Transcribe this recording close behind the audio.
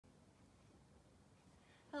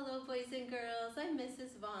Hello boys and girls, I'm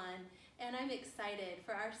Mrs. Vaughn and I'm excited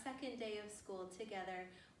for our second day of school together.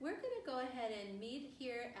 We're going to go ahead and meet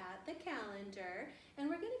here at the calendar and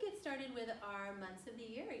we're going to get started with our months of the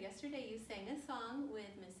year. Yesterday you sang a song with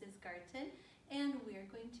Mrs. Garten and we're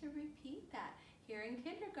going to repeat that. Here in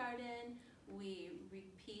kindergarten we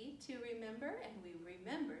repeat to remember and we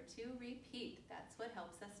remember to repeat. That's what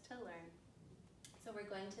helps us to learn. So we're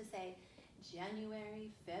going to say January,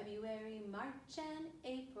 February, March and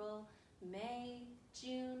April, May,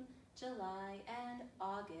 June, July, and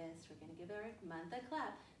August. We're going to give our month a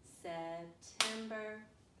clap. September,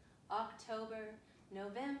 October,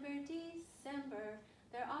 November, December.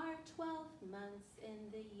 There are 12 months in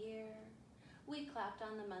the year. We clapped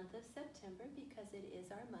on the month of September because it is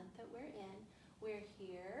our month that we're in. We're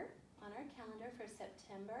here on our calendar for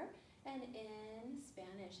September, and in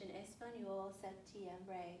Spanish, in Español,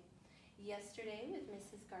 septiembre. Yesterday with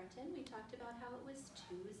Mrs. Garten, we talked about how it was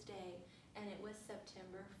Tuesday and it was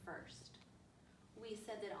September 1st. We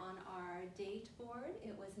said that on our date board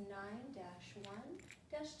it was 9-1-2020.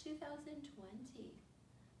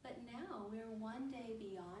 But now we're one day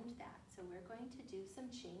beyond that, so we're going to do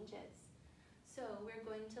some changes. So we're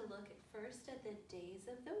going to look first at the days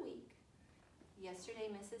of the week. Yesterday,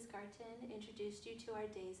 Mrs. Garten introduced you to our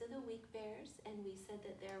Days of the Week bears, and we said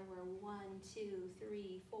that there were 1, 2,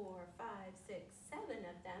 3, 4, 5, 6, 7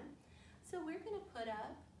 of them. So we're going to put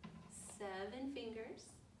up 7 fingers,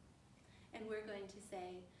 and we're going to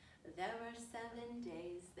say, there were 7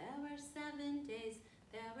 days, there were 7 days,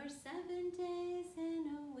 there were 7 days in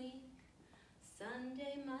a week.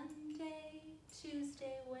 Sunday, Monday,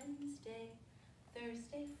 Tuesday, Wednesday,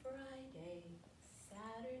 Thursday, Friday,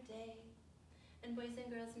 Saturday. And boys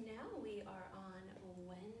and girls, now we are on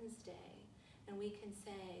Wednesday, and we can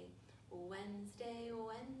say Wednesday,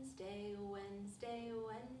 Wednesday, Wednesday,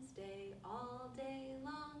 Wednesday, all day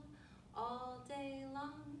long, all day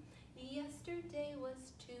long. Yesterday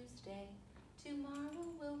was Tuesday, tomorrow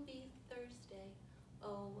will be Thursday.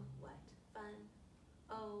 Oh, what fun,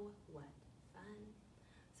 oh, what fun.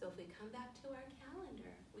 So if we come back to our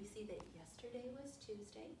calendar, we see that yesterday was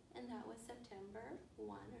Tuesday, and that was September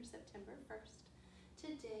 1 or September 1st.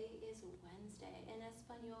 Today is Wednesday, in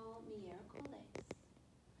Español, Miércoles.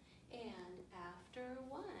 And after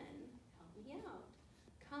 1, help me out,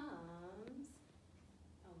 comes,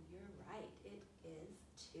 oh, you're right, it is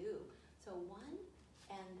 2. So 1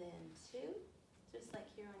 and then 2, just like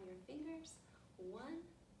here on your fingers, 1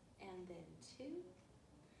 and then 2.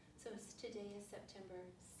 So today is September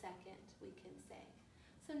 2nd, we can say.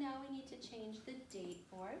 So now we need to change the date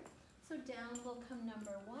board. So down will come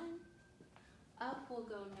number 1. Up will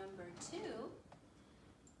go number 2.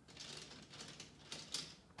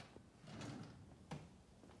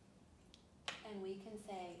 And we can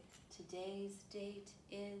say today's date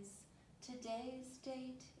is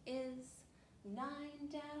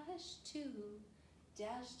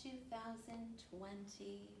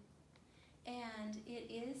 9-2-2020. And it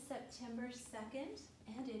is September 2nd,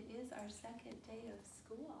 and it is our second day of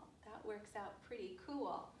school. That works out pretty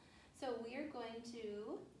cool. So we are going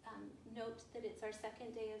to note that it's our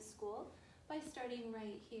second day of school by starting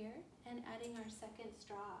right here and adding our second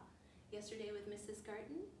straw. Yesterday with Mrs.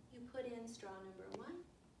 Garten, you put in straw number 1,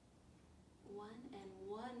 1 and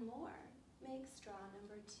 1 more makes straw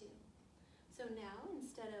number 2. So now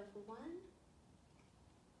instead of 1,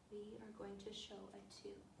 we are going to show a 2.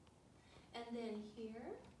 And then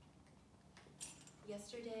here,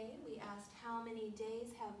 yesterday we asked how many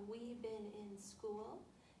days have we been in school.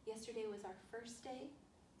 Yesterday was our first day,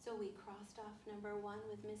 so we crossed off number 1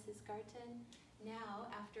 with Mrs. Garten. Now,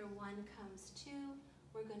 after 1 comes 2,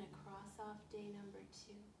 we're going to cross off day number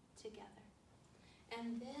 2 together.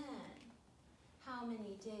 And then, how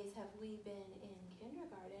many days have we been in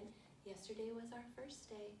kindergarten? Yesterday was our first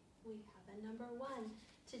day. We have a number 1.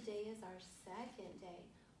 Today is our second day.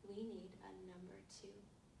 We need a number 2.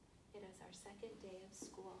 It is our second day of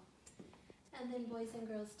school. And then boys and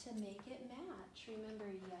girls, to make it match, remember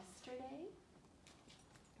yesterday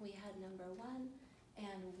we had number 1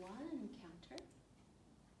 and 1 counter.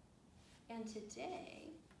 And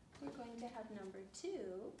today we're going to have number 2,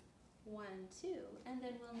 1, 2, and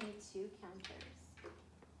then we'll need 2 counters,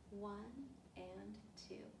 1 and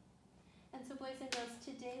 2. And so boys and girls,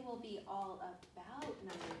 today will be all about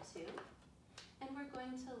number 2. And we're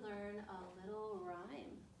going to learn a little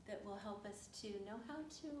rhyme that will help us to know how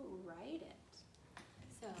to write it.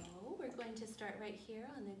 So we're going to start right here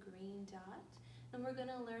on the green dot, and we're going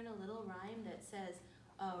to learn a little rhyme that says,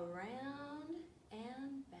 around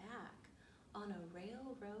and back on a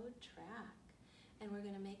railroad track. And we're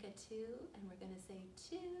going to make a 2, and we're going to say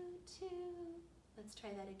 2, 2. Let's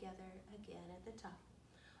try that together again at the top.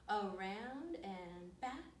 Around and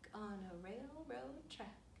back on a railroad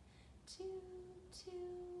track. 2, 2.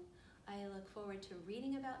 I look forward to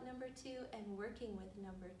reading about number 2 and working with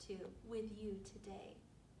number 2 with you today.